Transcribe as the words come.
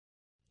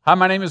Hi,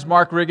 my name is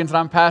Mark Riggins, and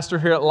I'm pastor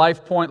here at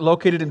Life Point,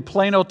 located in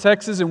Plano,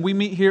 Texas, and we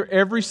meet here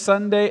every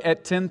Sunday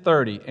at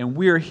 10:30, and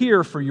we are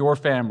here for your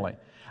family.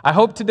 I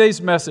hope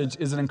today's message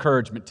is an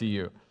encouragement to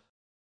you.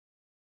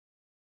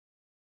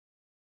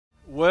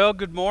 Well,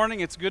 good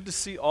morning. It's good to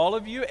see all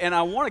of you, and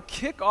I want to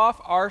kick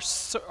off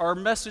our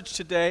message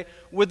today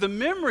with a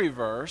memory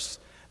verse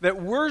that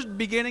we're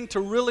beginning to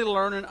really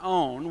learn and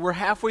own. We're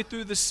halfway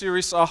through this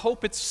series, so I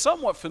hope it's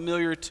somewhat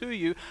familiar to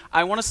you.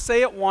 I want to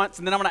say it once,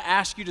 and then I'm going to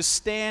ask you to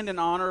stand in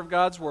honor of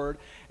God's word,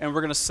 and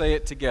we're going to say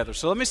it together.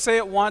 So let me say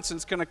it once, and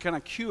it's going to kind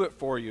of cue it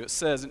for you. It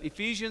says in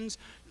Ephesians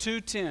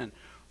 2:10,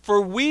 "For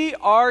we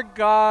are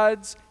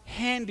God's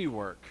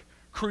handiwork,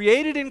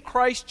 created in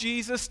Christ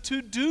Jesus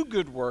to do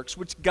good works,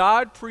 which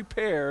God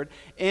prepared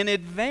in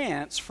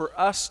advance for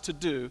us to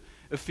do."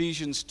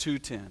 Ephesians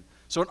 2:10.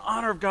 So in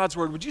honor of God's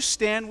word, would you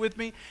stand with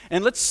me?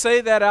 And let's say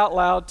that out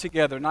loud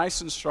together,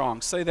 nice and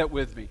strong. Say that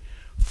with me.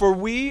 For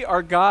we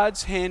are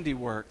God's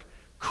handiwork,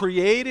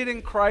 created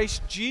in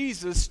Christ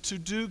Jesus to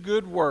do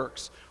good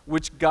works,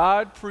 which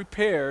God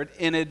prepared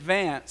in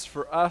advance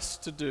for us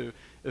to do.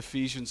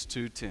 Ephesians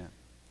 2:10.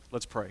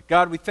 Let's pray.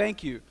 God, we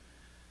thank you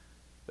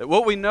that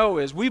what we know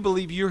is we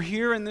believe you're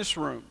here in this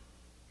room,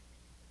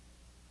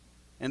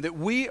 and that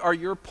we are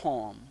your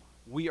poem,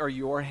 we are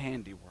your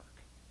handiwork.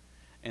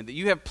 And that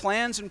you have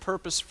plans and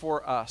purpose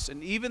for us.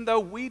 And even though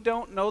we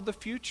don't know the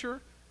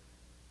future,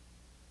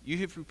 you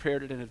have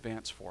prepared it in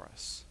advance for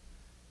us.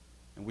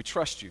 And we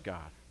trust you,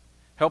 God.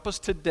 Help us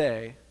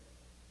today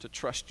to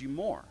trust you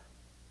more.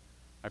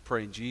 I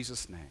pray in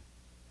Jesus' name.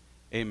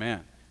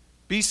 Amen.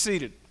 Be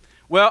seated.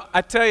 Well,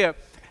 I tell you,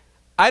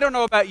 I don't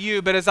know about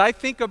you, but as I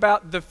think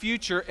about the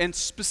future and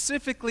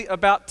specifically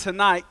about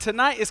tonight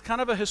is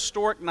kind of a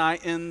historic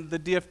night in the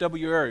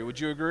DFW area. Would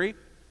you agree?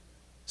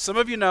 Some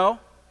of you know.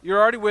 You're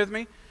already with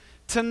me.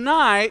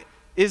 Tonight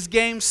is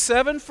Game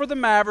 7 for the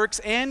Mavericks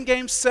and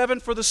Game 7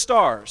 for the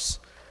Stars.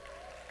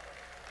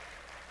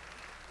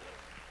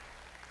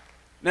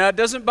 Now, it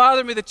doesn't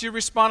bother me that you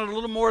responded a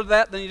little more to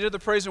that than you did the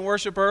praise and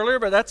worship earlier,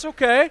 but that's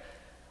okay.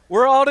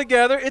 We're all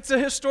together. It's a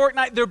historic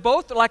night. They're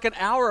both like an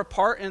hour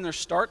apart in their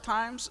start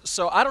times,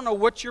 so I don't know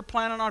what you're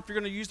planning on, if you're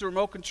going to use the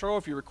remote control,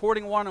 if you're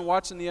recording one and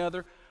watching the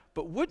other,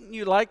 but wouldn't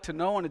you like to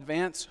know in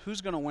advance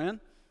who's going to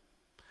win?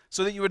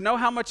 So that you would know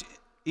how much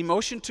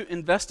emotion to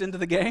invest into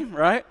the game,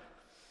 right?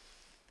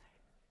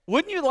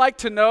 Wouldn't you like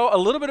to know a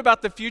little bit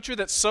about the future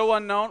that's so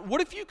unknown?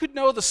 What if you could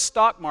know the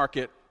stock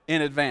market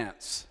in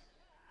advance?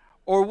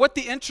 Or what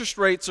the interest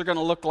rates are going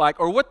to look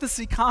like? Or what this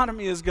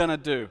economy is going to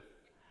do?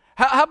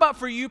 How about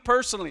for you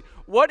personally?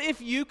 What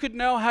if you could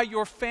know how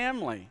your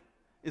family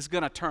is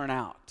going to turn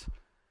out?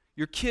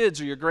 Your kids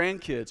or your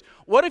grandkids?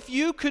 What if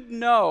you could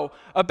know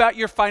about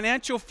your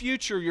financial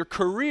future, your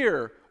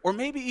career, or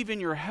maybe even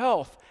your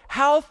health?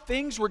 How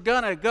things were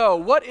going to go.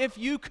 What if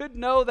you could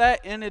know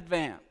that in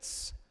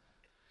advance?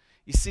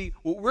 You see,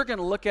 what we're going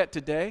to look at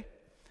today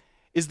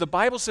is the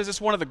Bible says it's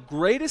one of the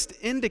greatest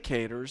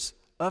indicators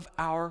of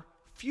our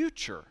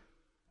future.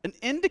 An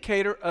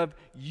indicator of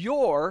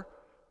your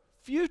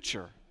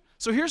future.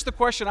 So here's the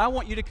question I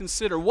want you to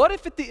consider. What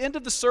if at the end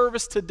of the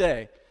service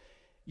today,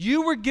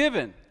 you were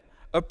given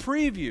a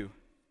preview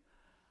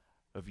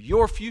of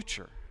your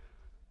future?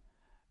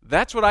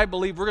 That's what I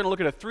believe. We're going to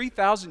look at a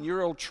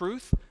 3,000-year-old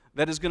truth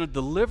that is going to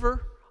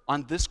deliver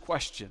on this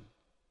question.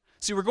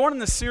 See, we're going in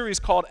this series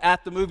called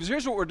At the Movies.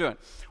 Here's what we're doing.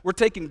 We're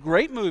taking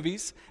great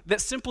movies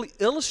that simply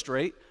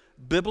illustrate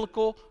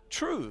biblical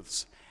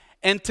truths.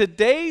 And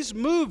today's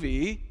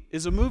movie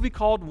is a movie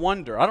called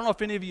Wonder. I don't know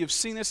if any of you have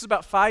seen this. It's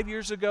about 5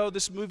 years ago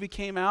this movie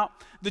came out.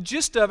 The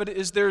gist of it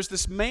is there's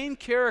this main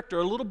character,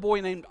 a little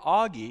boy named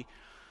Augie,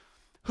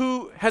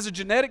 who has a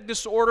genetic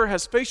disorder,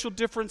 has facial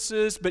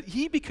differences, but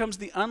he becomes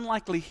the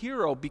unlikely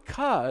hero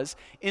because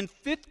in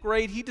 5th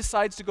grade he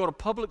decides to go to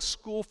public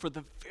school for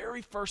the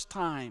very first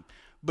time,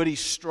 but he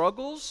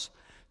struggles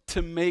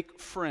to make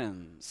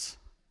friends.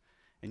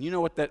 And you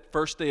know what that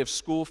first day of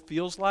school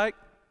feels like?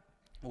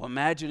 Well,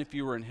 imagine if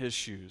you were in his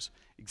shoes.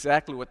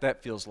 Exactly what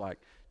that feels like.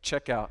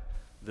 Check out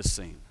the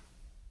scene.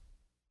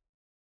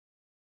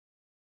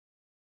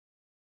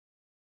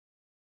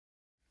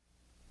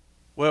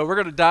 Well, we're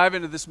going to dive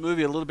into this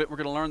movie a little bit. We're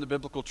going to learn the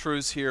biblical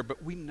truths here,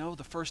 but we know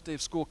the first day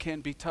of school can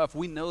be tough.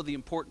 We know the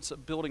importance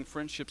of building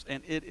friendships,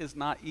 and it is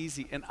not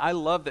easy. And I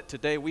love that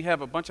today we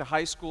have a bunch of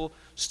high school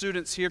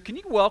students here. Can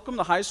you welcome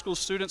the high school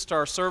students to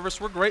our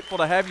service? We're grateful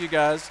to have you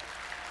guys.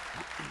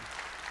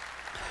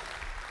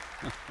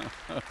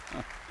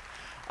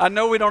 I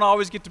know we don't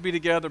always get to be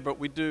together, but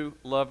we do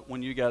love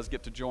when you guys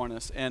get to join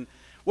us. And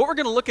what we're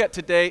going to look at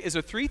today is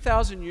a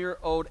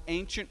 3,000-year-old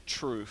ancient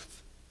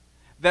truth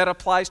that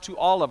applies to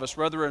all of us,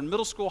 whether we're in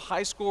middle school,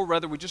 high school,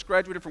 whether we just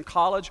graduated from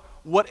college,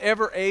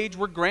 whatever age,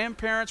 we're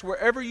grandparents,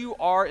 wherever you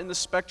are in the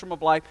spectrum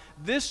of life,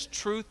 this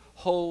truth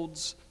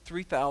holds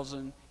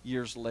 3,000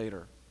 years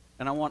later.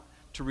 And I want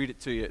to read it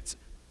to you. It's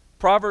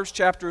Proverbs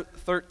chapter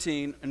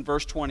 13 and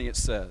verse 20. It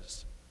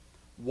says,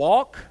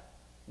 "Walk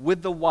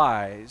with the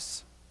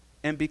wise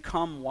and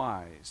become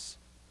wise,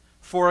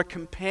 for a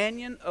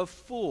companion of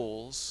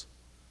fools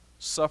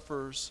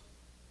suffers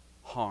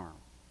harm.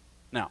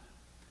 Now,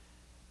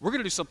 we're going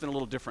to do something a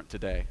little different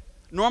today.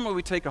 Normally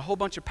we take a whole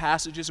bunch of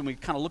passages and we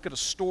kind of look at a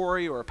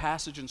story or a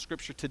passage in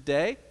Scripture.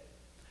 Today,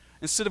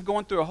 instead of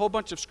going through a whole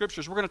bunch of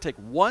scriptures, we're going to take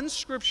one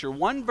scripture,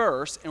 one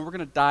verse, and we're going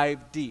to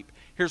dive deep.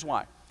 Here's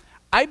why.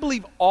 I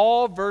believe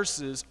all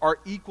verses are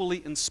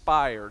equally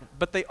inspired,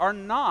 but they are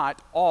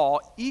not all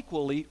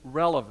equally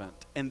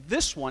relevant. And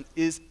this one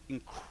is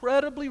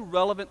incredibly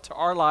relevant to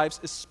our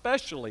lives,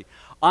 especially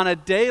on a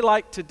day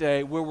like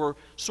today where we're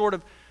sort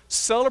of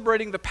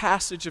celebrating the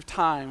passage of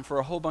time for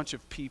a whole bunch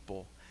of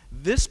people.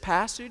 This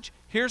passage,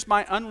 here's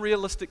my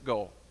unrealistic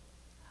goal.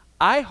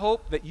 I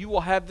hope that you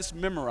will have this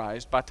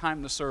memorized by the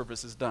time the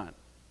service is done.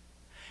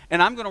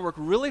 And I'm going to work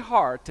really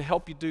hard to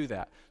help you do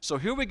that. So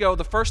here we go,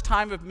 the first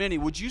time of many.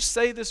 Would you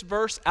say this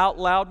verse out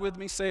loud with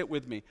me? Say it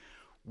with me.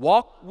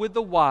 Walk with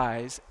the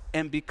wise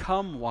and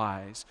become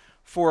wise,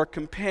 for a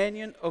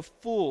companion of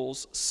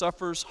fools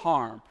suffers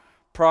harm.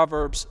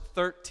 Proverbs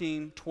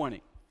 13:20.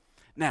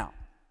 Now,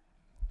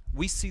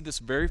 we see this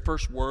very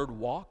first word,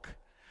 walk,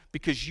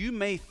 because you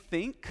may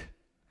think,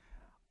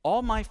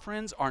 all my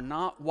friends are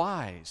not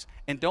wise.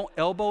 And don't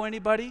elbow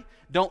anybody.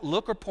 Don't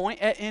look or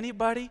point at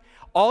anybody.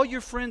 All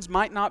your friends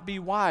might not be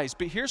wise.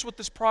 But here's what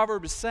this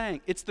proverb is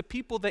saying. It's the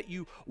people that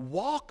you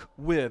walk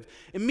with.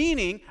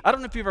 Meaning, I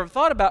don't know if you've ever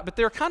thought about it, but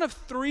there are kind of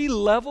three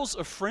levels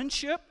of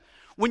friendship.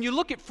 When you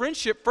look at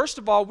friendship, first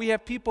of all, we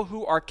have people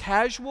who are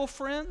casual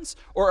friends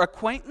or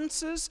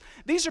acquaintances.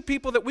 These are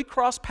people that we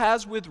cross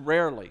paths with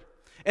rarely.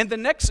 And the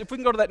next, if we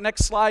can go to that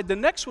next slide, the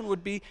next one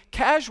would be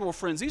casual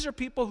friends. These are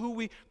people who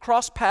we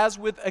cross paths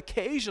with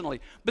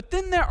occasionally. But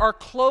then there are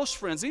close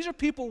friends. These are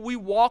people we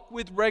walk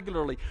with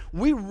regularly.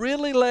 We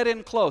really let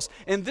in close.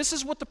 And this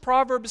is what the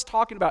proverb is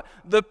talking about.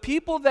 The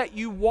people that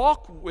you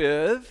walk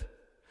with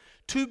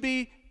to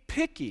be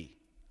picky.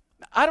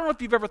 I don't know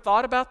if you've ever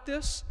thought about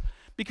this,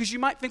 because you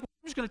might think, well,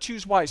 I'm just going to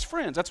choose wise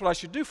friends. That's what I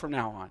should do from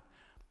now on.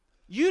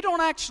 You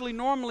don't actually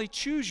normally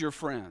choose your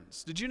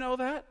friends. Did you know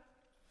that?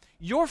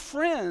 Your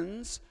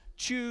friends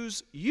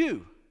choose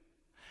you.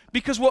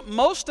 Because what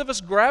most of us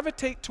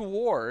gravitate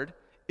toward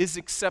is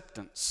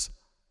acceptance.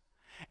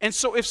 And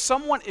so if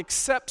someone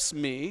accepts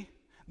me,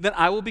 then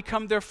I will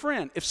become their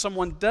friend. If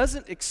someone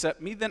doesn't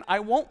accept me, then I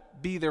won't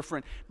be their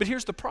friend. But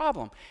here's the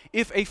problem.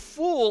 If a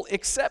fool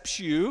accepts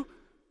you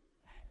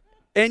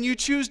and you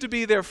choose to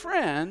be their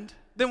friend,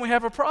 then we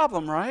have a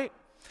problem, right?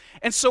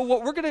 And so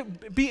what we're going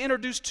to be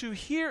introduced to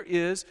here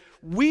is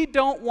we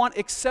don't want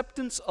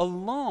acceptance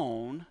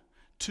alone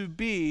to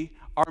be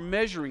our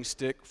measuring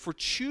stick for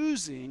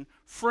choosing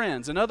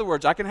friends. In other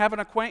words, I can have an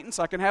acquaintance,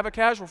 I can have a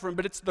casual friend,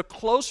 but it's the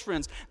close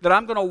friends that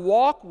I'm going to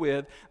walk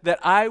with that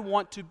I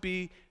want to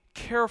be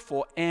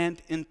careful and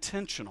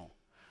intentional.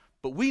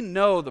 But we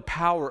know the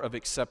power of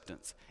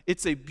acceptance.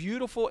 It's a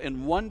beautiful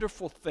and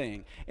wonderful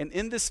thing. And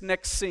in this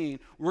next scene,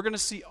 we're going to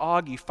see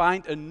Augie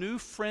find a new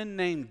friend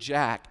named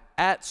Jack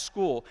at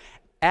school,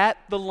 at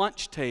the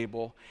lunch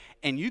table,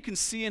 and you can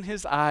see in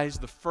his eyes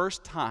the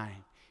first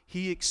time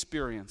he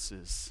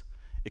experiences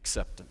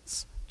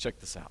acceptance. Check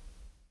this out.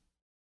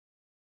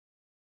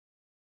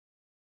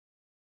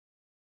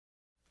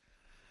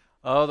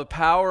 Oh, the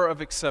power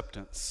of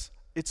acceptance.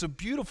 It's a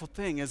beautiful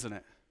thing, isn't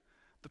it?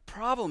 The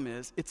problem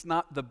is, it's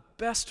not the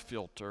best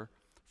filter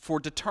for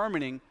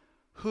determining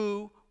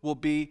who will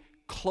be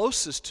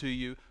closest to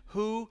you,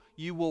 who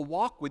you will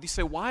walk with. You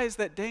say, why is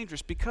that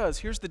dangerous? Because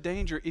here's the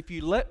danger. If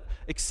you let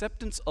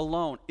acceptance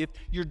alone, if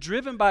you're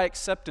driven by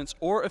acceptance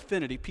or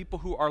affinity, people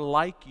who are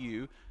like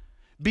you,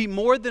 be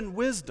more than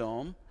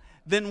wisdom,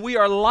 then we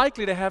are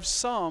likely to have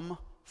some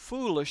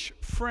foolish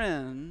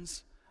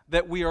friends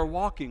that we are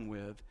walking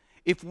with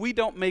if we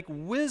don't make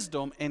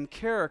wisdom and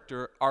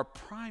character our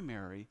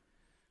primary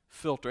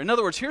filter. In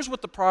other words, here's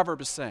what the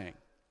proverb is saying.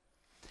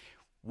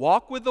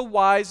 Walk with the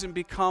wise and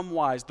become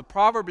wise. The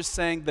proverb is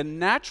saying the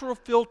natural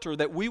filter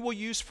that we will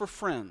use for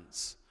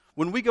friends.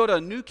 When we go to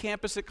a new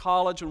campus at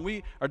college, when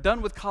we are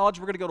done with college,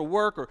 we're going to go to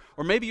work,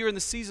 or maybe you're in the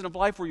season of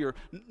life where you're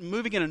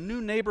moving in a new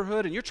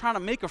neighborhood and you're trying to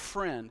make a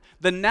friend.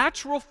 The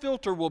natural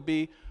filter will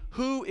be,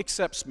 who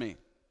accepts me?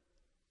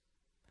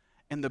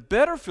 And the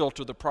better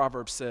filter, the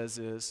proverb says,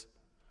 is,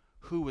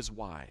 who is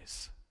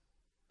wise?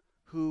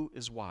 Who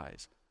is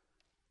wise?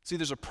 See,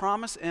 there's a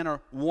promise and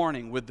a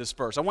warning with this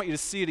verse. I want you to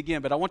see it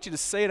again, but I want you to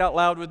say it out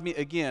loud with me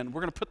again.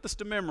 We're going to put this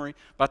to memory.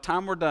 By the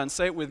time we're done,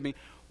 say it with me.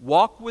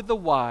 Walk with the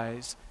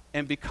wise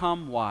and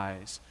become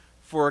wise,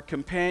 for a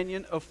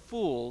companion of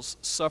fools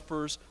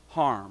suffers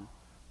harm.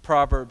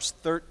 Proverbs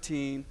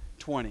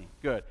 13:20.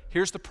 Good.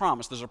 Here's the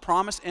promise. There's a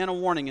promise and a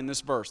warning in this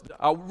verse.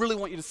 I really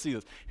want you to see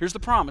this. Here's the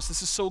promise.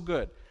 This is so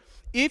good.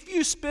 If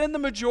you spend the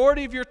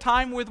majority of your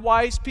time with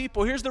wise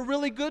people, here's the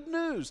really good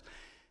news.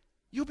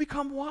 You'll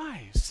become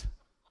wise.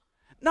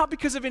 Not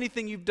because of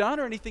anything you've done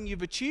or anything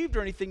you've achieved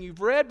or anything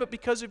you've read, but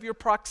because of your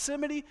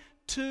proximity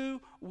to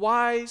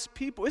wise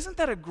people. Isn't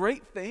that a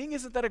great thing?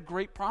 Isn't that a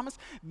great promise?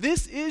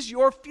 This is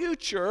your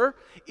future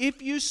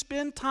if you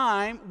spend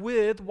time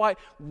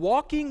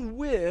walking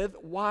with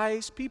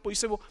wise people. You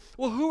say,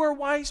 well, who are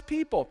wise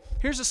people?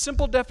 Here's a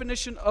simple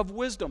definition of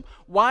wisdom.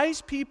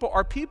 Wise people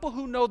are people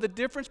who know the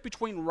difference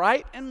between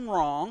right and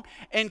wrong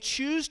and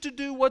choose to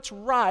do what's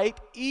right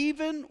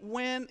even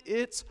when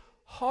it's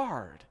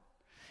hard.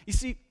 You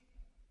see,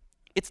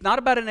 it's not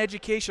about an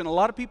education. A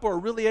lot of people are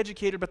really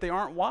educated, but they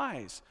aren't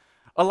wise.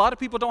 A lot of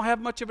people don't have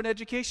much of an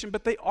education,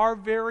 but they are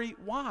very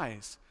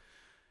wise.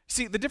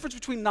 See, the difference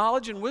between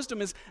knowledge and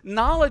wisdom is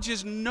knowledge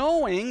is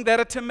knowing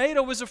that a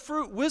tomato is a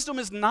fruit. Wisdom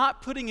is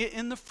not putting it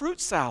in the fruit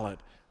salad,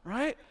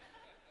 right?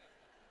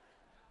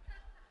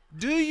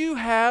 Do you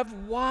have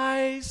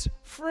wise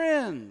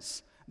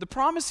friends? The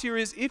promise here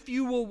is if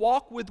you will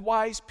walk with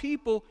wise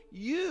people,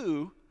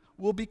 you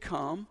will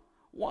become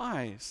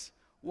wise.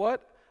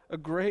 What a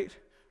great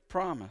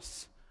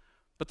promise.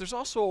 But there's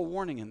also a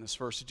warning in this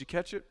verse. Did you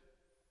catch it?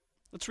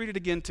 Let's read it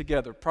again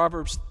together.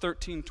 Proverbs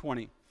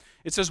 13:20.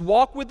 It says,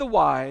 walk with the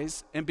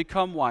wise and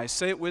become wise.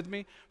 Say it with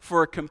me.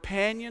 For a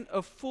companion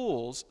of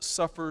fools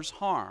suffers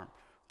harm.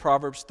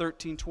 Proverbs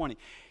 13:20.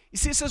 You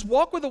see, it says,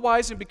 walk with the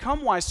wise and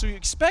become wise. So you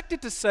expect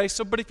it to say,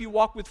 but if you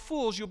walk with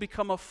fools, you'll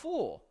become a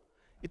fool.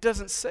 It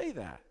doesn't say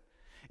that.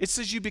 It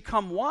says you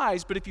become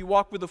wise, but if you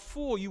walk with a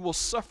fool, you will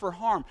suffer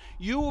harm.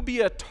 You will be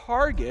a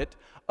target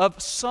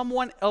of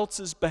someone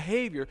else's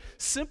behavior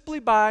simply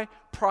by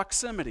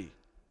proximity.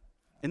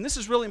 And this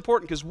is really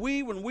important because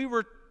when we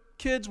were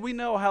kids, we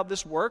know how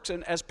this works,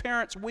 and as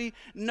parents, we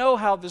know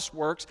how this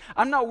works.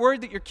 I'm not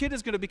worried that your kid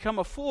is going to become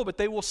a fool, but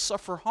they will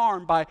suffer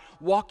harm by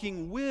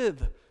walking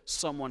with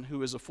someone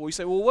who is a fool. You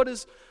say, well, what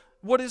is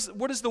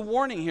the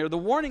warning here? The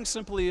warning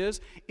simply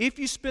is, if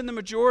you spend the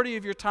majority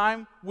of your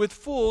time with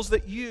fools,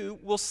 that you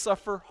will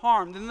suffer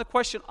harm. Then the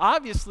question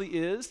obviously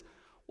is,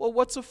 well,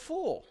 what's a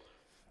fool?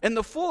 And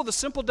the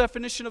simple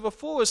definition of a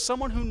fool is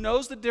someone who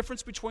knows the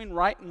difference between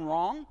right and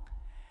wrong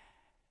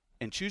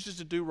and chooses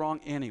to do wrong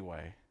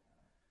anyway,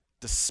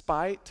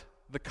 despite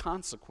the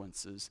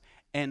consequences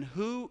and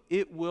who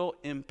it will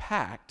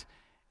impact,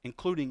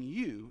 including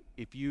you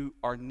if you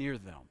are near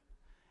them.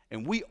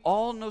 And we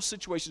all know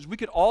situations. We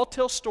could all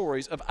tell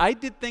stories of I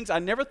did things I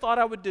never thought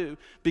I would do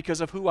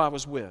because of who I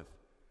was with.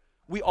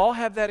 We all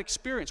have that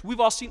experience. We've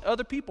all seen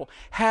other people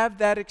have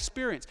that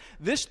experience.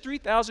 This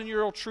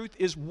 3,000-year-old truth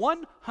is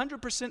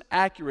 100%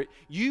 accurate.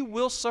 You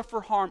will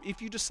suffer harm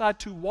if you decide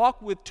to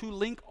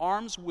link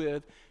arms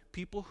with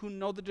people who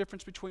know the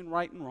difference between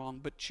right and wrong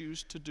but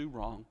choose to do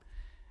wrong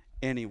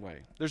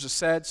anyway. There's a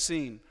sad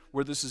scene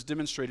where this is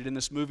demonstrated in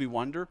this movie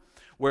Wonder,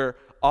 where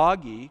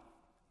Augie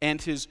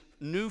and his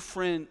new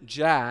friend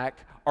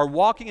Jack are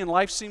walking and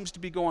life seems to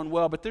be going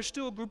well, but there's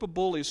still a group of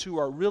bullies who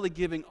are really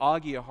giving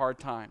Augie a hard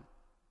time.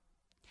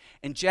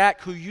 And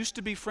Jack, who used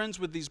to be friends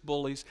with these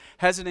bullies,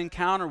 has an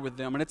encounter with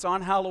them, and it's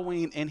on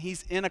Halloween, and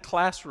he's in a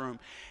classroom.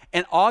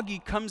 And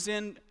Augie comes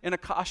in a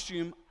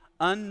costume,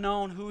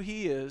 unknown who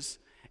he is,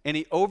 and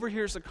he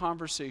overhears a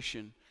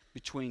conversation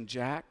between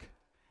Jack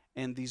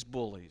and these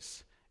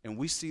bullies. And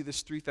we see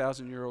this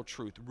 3,000-year-old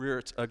truth rear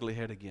its ugly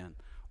head again.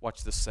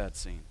 Watch this sad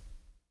scene.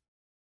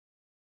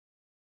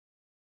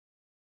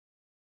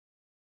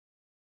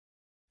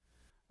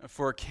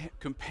 For a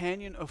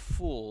companion of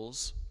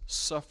fools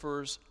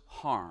suffers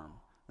harm,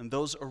 and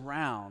those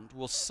around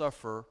will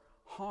suffer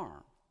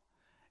harm.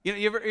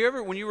 You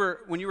ever when you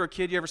were a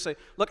kid, you ever say,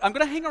 "Look, I'm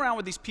going to hang around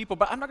with these people,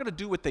 but I'm not going to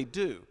do what they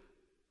do."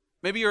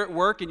 Maybe you're at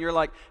work and you're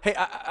like, "Hey,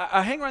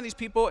 I hang around these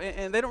people,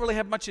 and they don't really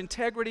have much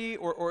integrity,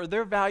 or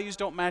their values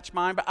don't match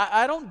mine, but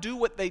I don't do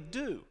what they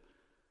do."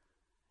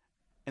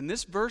 And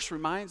this verse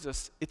reminds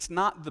us, it's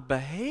not the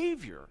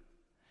behavior,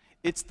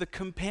 it's the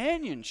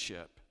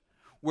companionship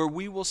where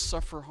we will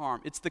suffer harm.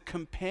 It's the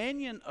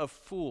companion of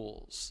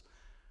fools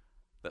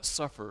that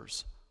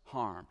suffers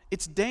harm.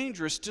 It's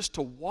dangerous just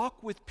to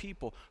walk with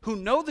people who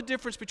know the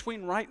difference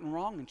between right and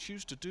wrong and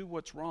choose to do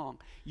what's wrong.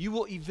 You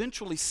will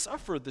eventually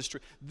suffer this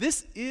truth.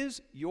 This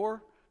is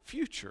your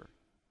future,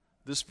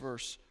 this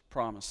verse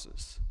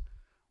promises.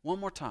 One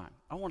more time.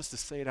 I want us to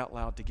say it out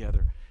loud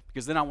together,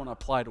 because then I want to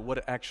apply to what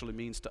it actually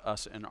means to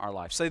us in our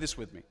life. Say this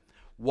with me.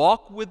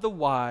 Walk with the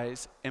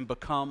wise and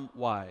become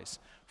wise,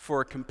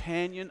 for a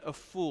companion of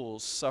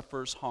fools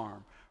suffers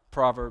harm.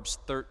 Proverbs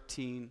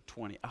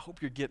 13:20. I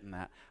hope you're getting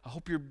that. I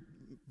hope you're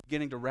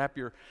beginning to wrap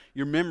your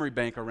memory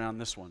bank around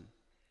this one.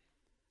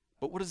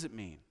 But what does it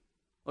mean?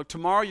 Look,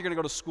 tomorrow you're going to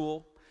go to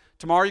school.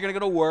 Tomorrow you're going to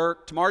go to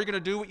work. Tomorrow you're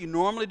going to do what you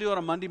normally do on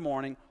a Monday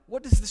morning.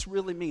 What does this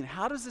really mean?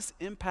 How does this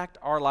impact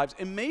our lives?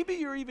 And maybe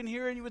you're even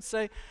here and you would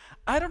say,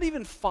 I don't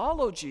even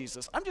follow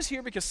Jesus. I'm just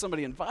here because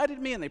somebody invited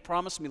me and they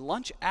promised me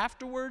lunch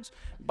afterwards.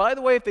 By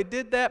the way, if they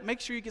did that, make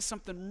sure you get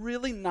something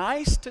really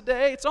nice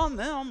today. It's on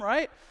them,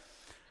 right?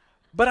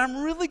 But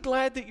I'm really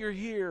glad that you're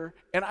here,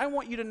 and I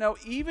want you to know,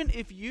 even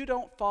if you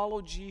don't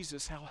follow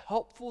Jesus, how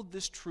helpful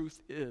this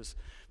truth is.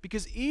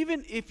 Because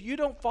even if you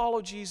don't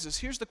follow Jesus,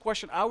 here's the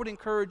question I would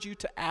encourage you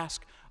to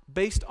ask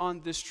based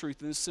on this truth,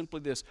 and it's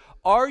simply this.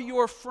 Are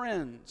your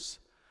friends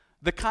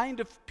the kind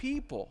of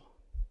people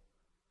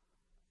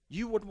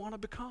you would want to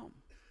become.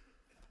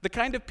 The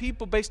kind of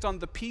people based on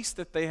the peace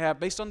that they have,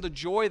 based on the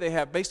joy they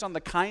have, based on the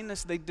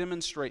kindness they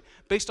demonstrate,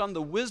 based on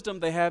the wisdom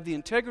they have, the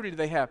integrity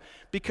they have.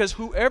 Because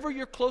whoever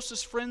your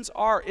closest friends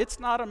are, it's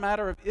not a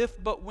matter of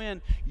if but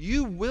when.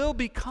 You will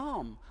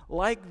become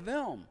like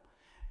them.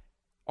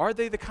 Are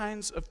they the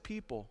kinds of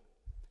people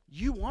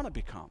you want to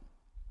become?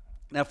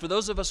 Now, for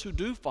those of us who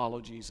do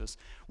follow Jesus,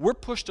 we're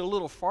pushed a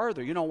little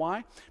farther. You know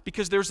why?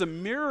 Because there's a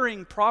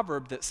mirroring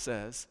proverb that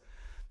says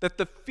that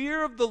the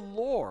fear of the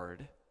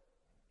Lord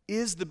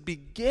is the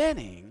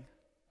beginning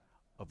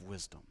of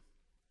wisdom.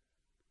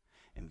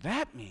 And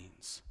that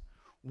means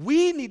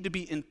we need to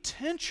be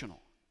intentional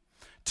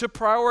to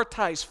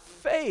prioritize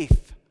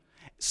faith,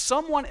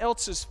 someone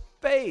else's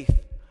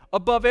faith,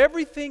 above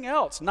everything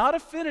else, not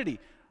affinity.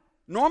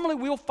 Normally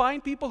we'll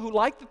find people who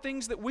like the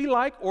things that we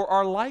like or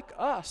are like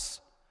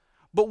us.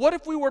 But what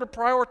if we were to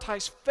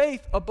prioritize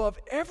faith above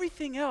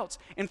everything else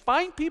and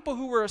find people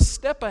who are a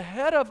step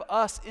ahead of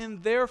us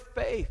in their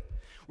faith?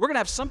 We're going to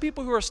have some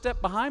people who are a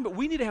step behind, but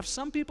we need to have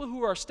some people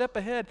who are a step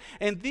ahead.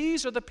 And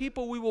these are the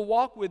people we will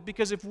walk with,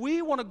 because if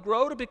we want to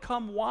grow to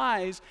become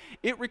wise,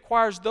 it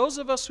requires those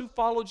of us who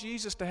follow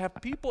Jesus to have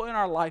people in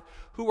our life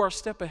who are a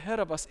step ahead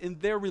of us in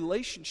their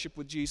relationship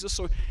with Jesus.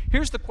 So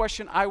here's the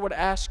question I would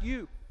ask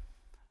you.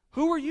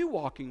 Who are you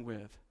walking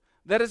with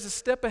that is a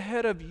step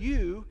ahead of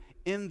you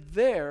in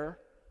their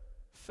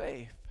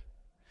faith?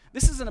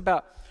 This isn't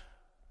about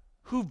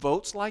who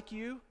votes like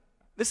you.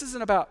 This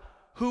isn't about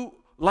who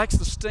likes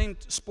the same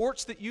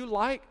sports that you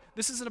like.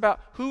 This isn't about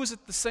who is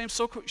at the same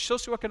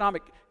socioeconomic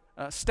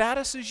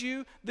status as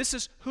you. This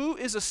is who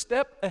is a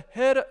step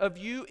ahead of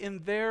you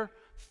in their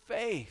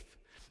faith.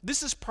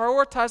 This is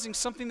prioritizing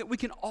something that we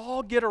can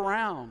all get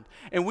around,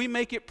 and we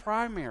make it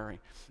primary.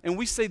 And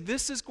we say,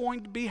 this is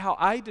going to be how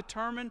I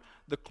determine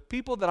the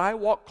people that I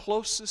walk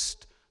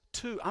closest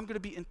to. I'm going to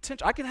be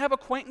intentional. I can have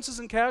acquaintances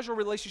and casual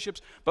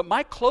relationships, but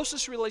my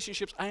closest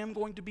relationships I am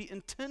going to be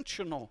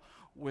intentional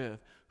with.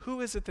 Who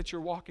is it that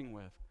you're walking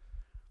with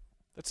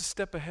that's a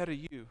step ahead of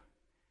you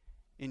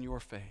in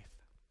your faith?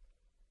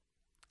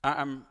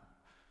 I'm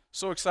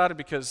so excited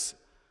because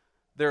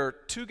there are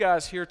two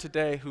guys here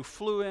today who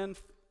flew in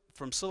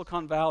from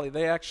Silicon Valley.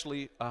 They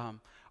actually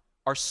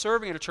are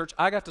serving at a church.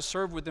 I got to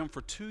serve with them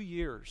for 2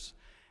 years.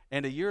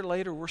 And a year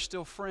later, we're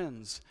still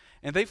friends.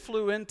 And they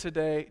flew in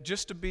today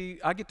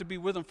I get to be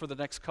with them for the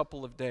next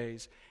couple of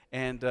days.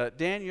 And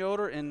Dan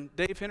Yoder and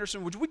Dave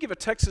Henderson, would we give a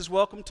Texas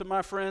welcome to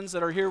my friends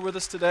that are here with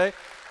us today?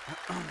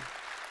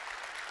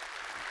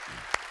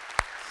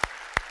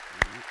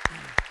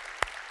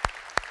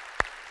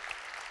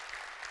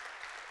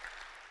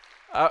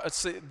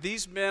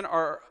 These men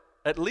are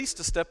at least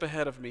a step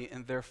ahead of me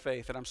in their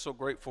faith, and I'm so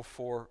grateful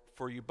for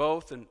you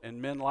both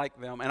and men like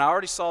them. And I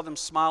already saw them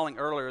smiling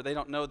earlier. They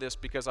don't know this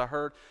because I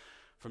heard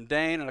from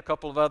Dane and a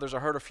couple of others, I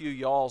heard a few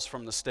y'alls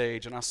from the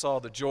stage, and I saw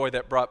the joy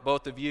that brought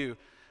both of you.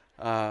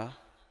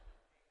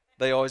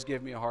 They always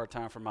give me a hard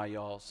time for my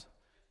y'alls.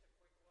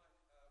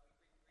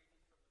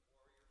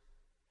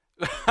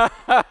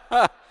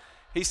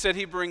 He said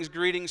he brings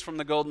greetings from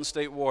the Golden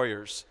State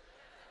Warriors.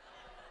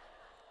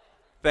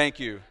 Thank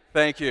you.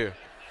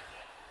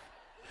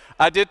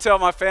 I did tell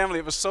my family,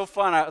 it was so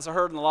fun. As I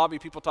heard in the lobby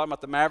people talking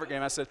about the Maverick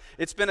game, I said,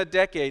 it's been a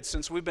decade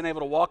since we've been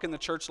able to walk in the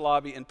church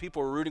lobby and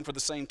people were rooting for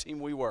the same team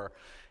we were.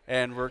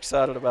 And we're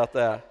excited about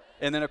that.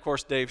 And then, of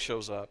course, Dave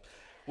shows up.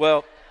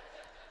 Well,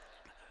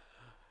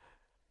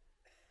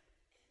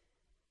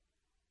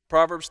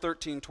 Proverbs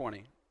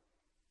 13:20.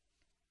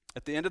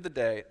 At the end of the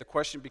day, the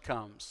question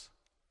becomes,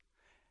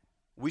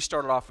 we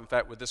started off, in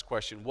fact, with this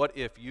question: what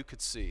if you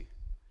could see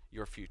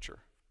your future?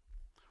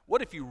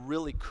 What if you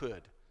really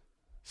could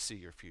see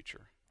your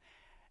future?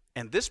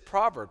 And this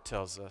proverb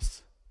tells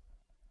us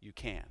you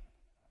can.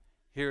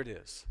 Here it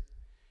is.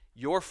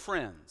 Your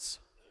friends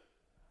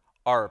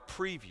are a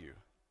preview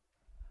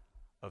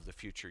of the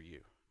future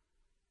you.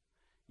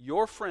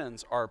 Your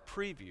friends are a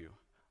preview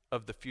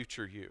of the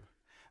future you.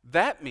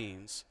 That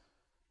means,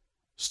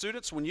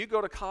 students, when you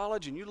go to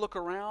college and you look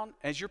around,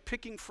 as you're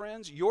picking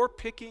friends, you're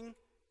picking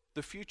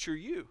the future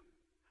you.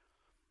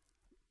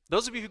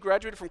 Those of you who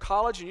graduated from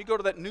college and you go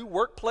to that new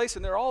workplace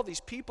and there are all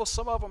these people,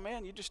 some of them,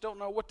 man, you just don't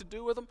know what to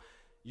do with them.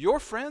 Your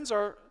friends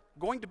are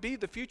going to be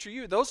the future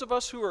you. Those of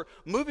us who are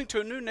moving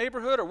to a new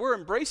neighborhood or we're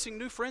embracing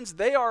new friends,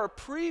 they are a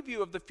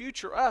preview of the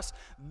future us.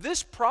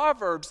 This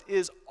Proverbs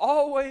is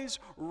always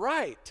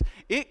right.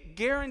 It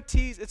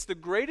guarantees, it's the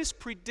greatest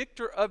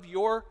predictor of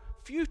your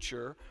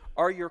future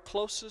are your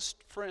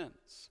closest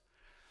friends.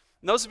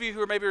 And those of you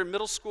who are maybe in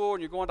middle school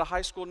and you're going to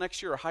high school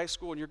next year, or high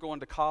school and you're going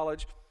to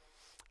college,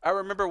 I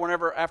remember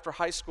whenever after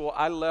high school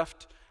I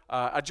left,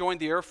 I joined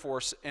the Air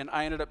Force and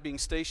I ended up being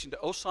stationed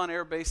at Osan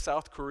Air Base,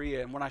 South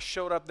Korea. And when I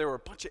showed up, there were a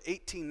bunch of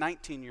 18,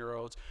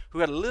 19-year-olds who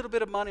had a little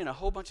bit of money and a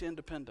whole bunch of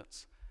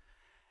independence.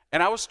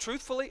 And I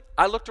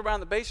looked around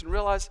the base and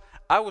realized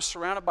I was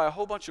surrounded by a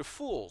whole bunch of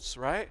fools,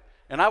 right?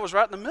 And I was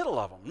right in the middle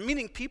of them,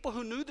 meaning people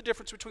who knew the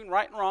difference between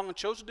right and wrong and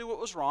chose to do what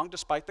was wrong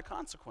despite the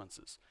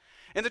consequences.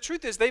 And the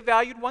truth is, they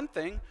valued one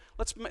thing: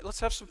 let's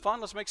have some fun,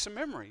 let's make some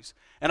memories.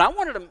 And I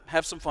wanted to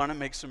have some fun and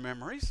make some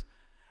memories.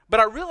 But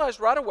I realized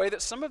right away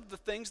that some of the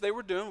things they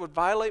were doing would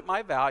violate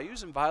my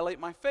values and violate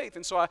my faith.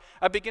 And so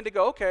I began to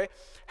go, okay,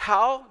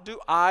 how do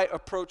I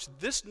approach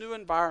this new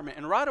environment?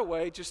 And right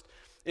away, just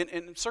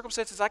in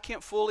circumstances I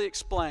can't fully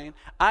explain,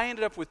 I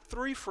ended up with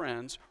 3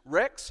 friends,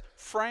 Rex,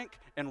 Frank,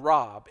 and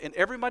Rob. And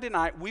every Monday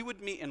night, we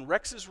would meet in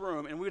Rex's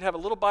room, and we would have a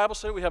little Bible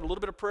study, we'd have a little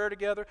bit of prayer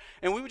together,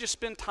 and we would just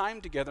spend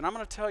time together. And I'm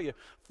going to tell you,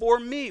 for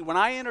me, when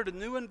I entered a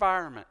new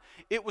environment,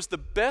 it was the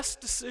best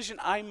decision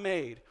I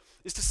made,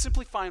 is to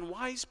simply find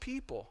wise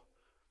people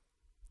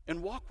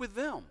and walk with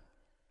them.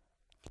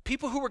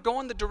 People who were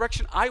going the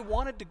direction I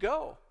wanted to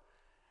go.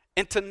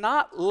 And to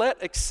not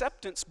let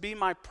acceptance be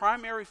my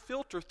primary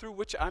filter through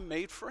which I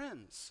made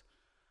friends,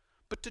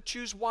 but to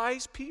choose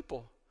wise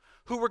people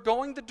who were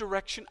going the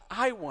direction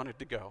I wanted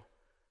to go,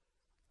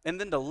 and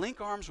then to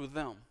link arms with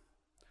them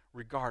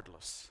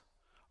regardless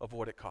of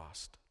what it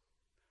cost.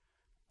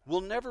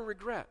 We'll never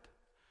regret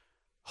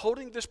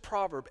holding this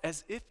proverb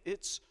as if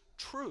it's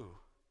true,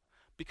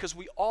 because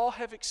we all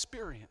have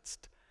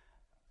experienced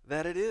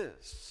that it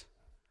is.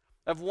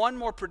 I have one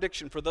more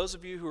prediction for those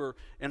of you who are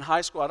in high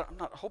school. I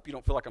hope you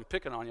don't feel like I'm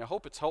picking on you. I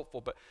hope it's helpful.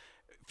 But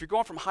if you're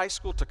going from high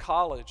school to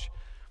college,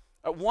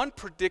 one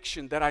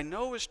prediction that I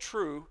know is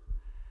true,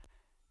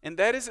 and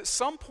that is at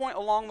some point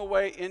along the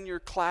way in your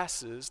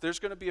classes, there's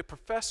going to be a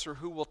professor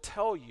who will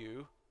tell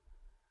you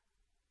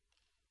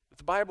that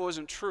the Bible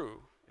isn't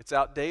true. It's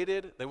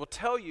outdated. They will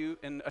tell you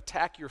and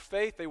attack your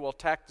faith. They will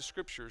attack the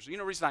scriptures. You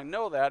know the reason I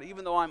know that,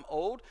 even though I'm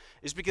old,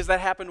 is because that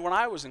happened when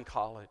I was in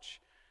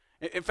college.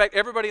 In fact,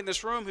 everybody in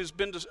this room who's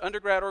been to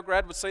undergrad or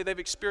grad would say they've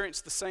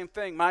experienced the same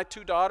thing. My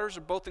 2 daughters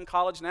are both in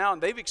college now,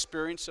 and they've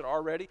experienced it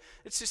already.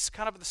 It's just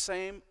kind of the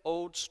same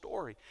old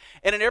story.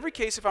 And in every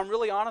case, if I'm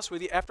really honest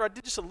with you, after I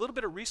did just a little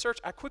bit of research,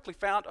 I quickly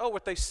found,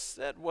 what they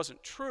said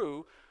wasn't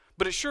true,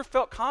 but it sure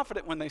felt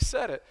confident when they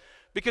said it,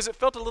 because it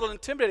felt a little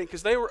intimidating,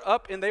 because they were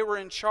up and they were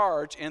in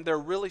charge, and they're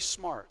really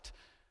smart.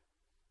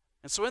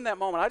 And so in that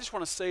moment, I just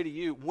want to say to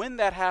you, when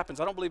that happens,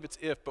 I don't believe it's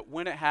if, but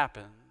when it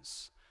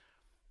happens,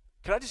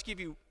 can I just give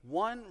you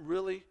one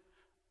really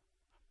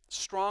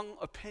strong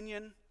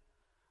opinion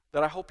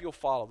that I hope you'll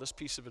follow, this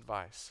piece of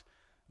advice?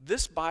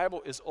 This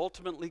Bible is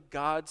ultimately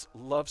God's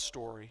love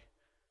story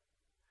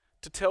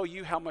to tell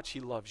you how much He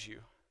loves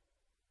you.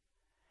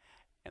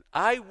 And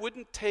I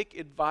wouldn't take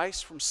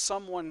advice from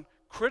someone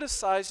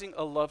criticizing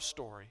a love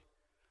story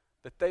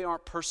that they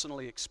aren't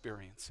personally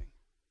experiencing.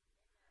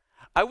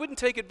 I wouldn't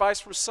take advice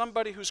from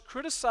somebody who's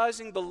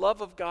criticizing the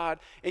love of God,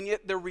 and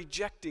yet they're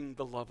rejecting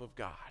the love of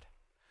God.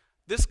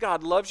 This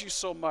God loves you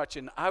so much,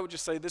 and I would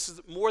just say this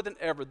is more than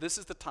ever, this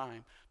is the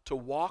time to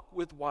walk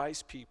with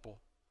wise people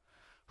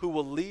who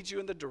will lead you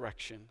in the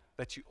direction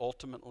that you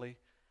ultimately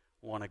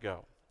want to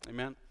go.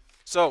 Amen?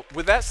 So,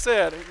 with that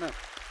said, amen.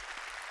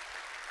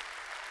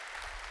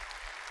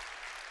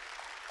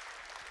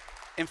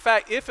 In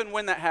fact, if and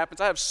when that happens,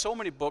 I have so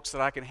many books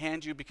that I can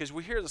hand you, because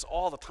we hear this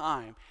all the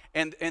time,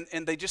 and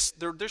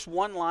there's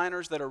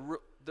one-liners that are,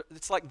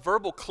 it's like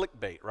verbal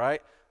clickbait,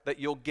 right, that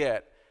you'll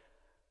get.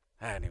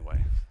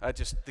 Anyway,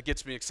 it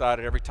gets me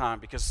excited every time,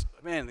 because,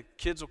 man, the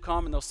kids will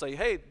come and they'll say,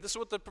 hey, this is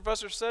what the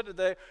professor said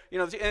today.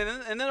 And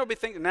then they'll be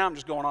thinking, now I'm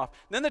just going off.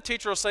 And then the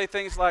teacher will say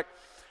things like,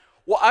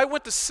 well, I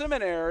went to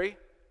seminary,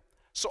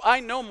 so I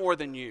know more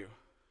than you,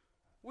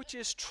 which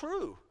is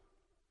true,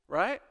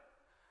 right?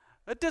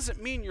 That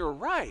doesn't mean you're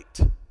right.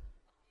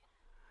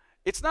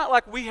 It's not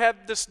like we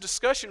had this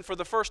discussion for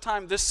the first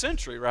time this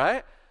century,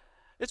 right?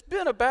 It's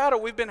been a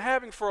battle we've been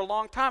having for a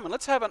long time, and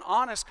let's have an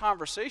honest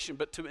conversation.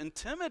 But to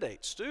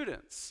intimidate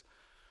students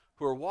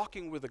who are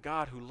walking with a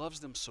God who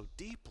loves them so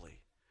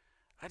deeply,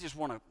 I just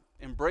want to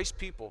embrace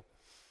people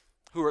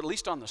who are at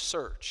least on the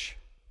search.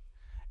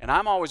 And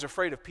I'm always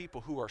afraid of people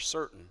who are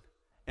certain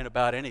in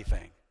about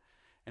anything.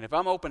 And if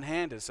I'm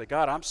open-handed and say,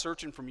 God, I'm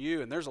searching from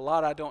you, and there's a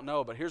lot I don't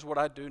know, but here's what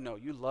I do know.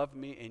 You love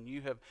me, and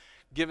you have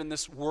given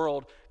this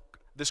world,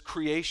 this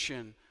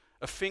creation,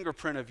 a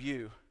fingerprint of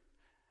you.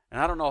 And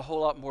I don't know a whole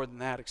lot more than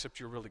that, except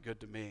you're really good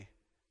to me.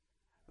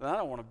 And I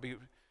don't want to be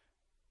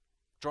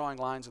drawing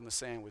lines in the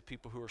sand with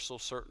people who are so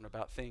certain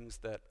about things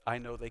that I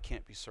know they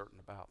can't be certain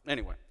about.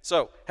 Anyway,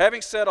 so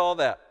having said all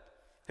that,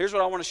 here's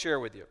what I want to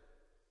share with you.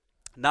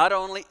 Not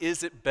only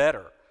is it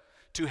better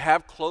to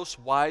have close,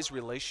 wise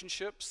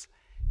relationships,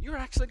 you're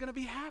actually going to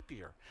be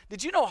happier.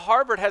 Did you know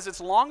Harvard has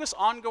its longest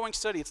ongoing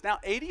study? It's now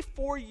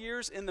 84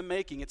 years in the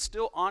making. It's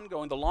still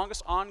ongoing. The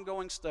longest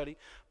ongoing study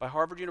by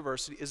Harvard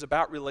University is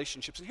about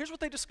relationships. And here's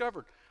what they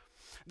discovered.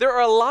 There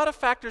are a lot of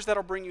factors that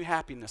will bring you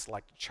happiness,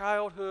 like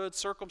childhood,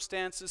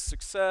 circumstances,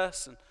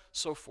 success, and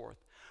so forth.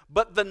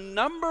 But the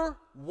number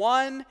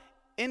one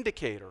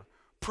indicator,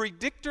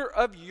 predictor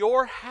of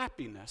your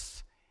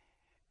happiness,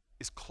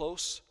 is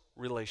close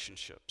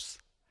relationships.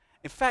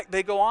 In fact,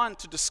 they go on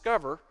to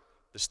discover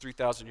this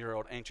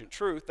 3,000-year-old ancient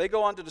truth. They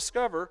go on to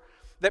discover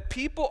that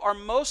people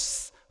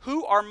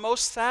who are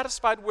most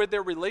satisfied with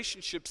their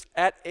relationships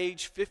at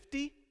age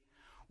 50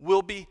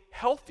 will be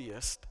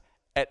healthiest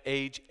at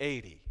age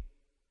 80.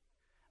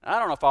 I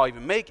don't know if I'll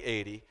even make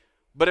 80,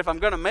 but if I'm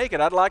going to make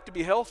it, I'd like to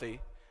be healthy.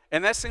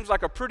 And that seems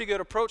like a pretty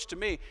good approach to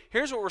me.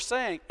 Here's what we're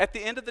saying. At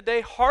the end of the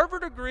day,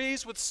 Harvard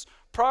agrees with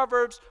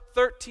Proverbs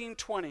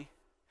 13:20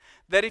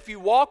 that if you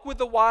walk with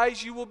the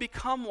wise, you will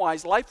become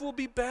wise. Life will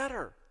be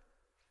better.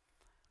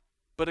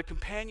 But a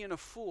companion of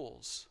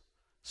fools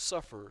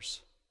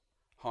suffers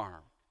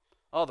harm.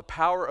 Oh, the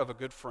power of a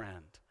good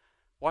friend.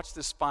 Watch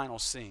this final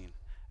scene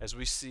as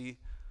we see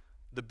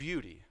the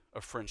beauty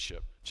of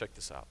friendship. Check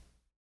this out.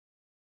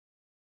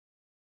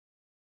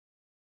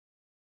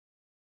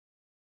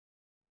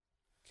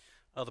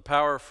 Oh, the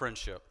power of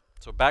friendship.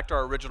 So back to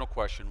our original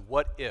question,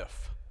 what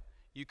if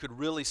you could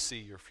really see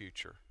your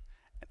future?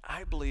 And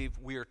I believe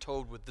we are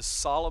told with this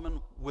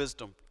Solomon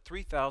wisdom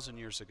 3,000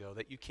 years ago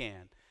that you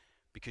can,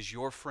 because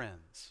your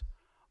friends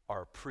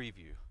are a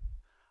preview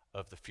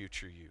of the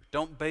future you.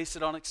 Don't base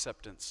it on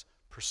acceptance,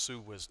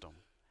 pursue wisdom,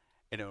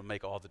 and it will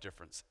make all the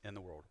difference in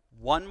the world.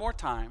 One more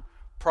time,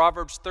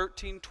 Proverbs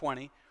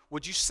 13:20.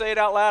 Would you say it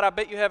out loud? I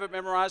bet you have it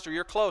memorized or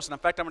you're close. And in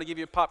fact, I'm going to give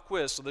you a pop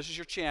quiz, so this is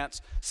your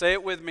chance. Say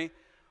it with me.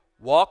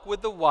 Walk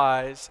with the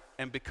wise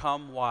and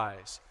become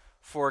wise,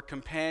 for a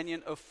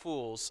companion of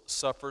fools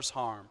suffers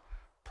harm.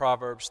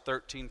 Proverbs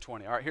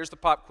 13:20. All right, here's the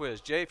pop quiz.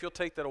 Jay, if you'll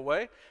take that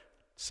away,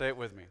 say it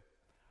with me.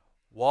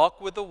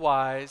 Walk with the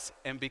wise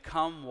and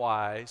become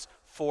wise,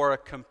 for a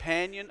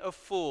companion of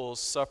fools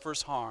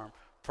suffers harm.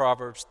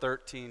 Proverbs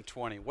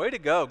 13:20. Way to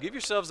go. Give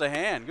yourselves a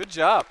hand. Good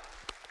job.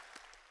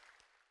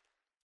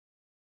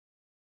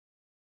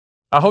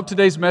 I hope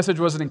today's message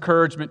was an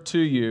encouragement to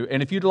you.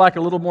 And if you'd like a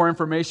little more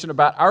information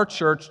about our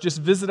church, just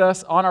visit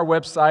us on our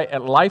website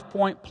at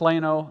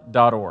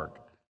lifepointplano.org.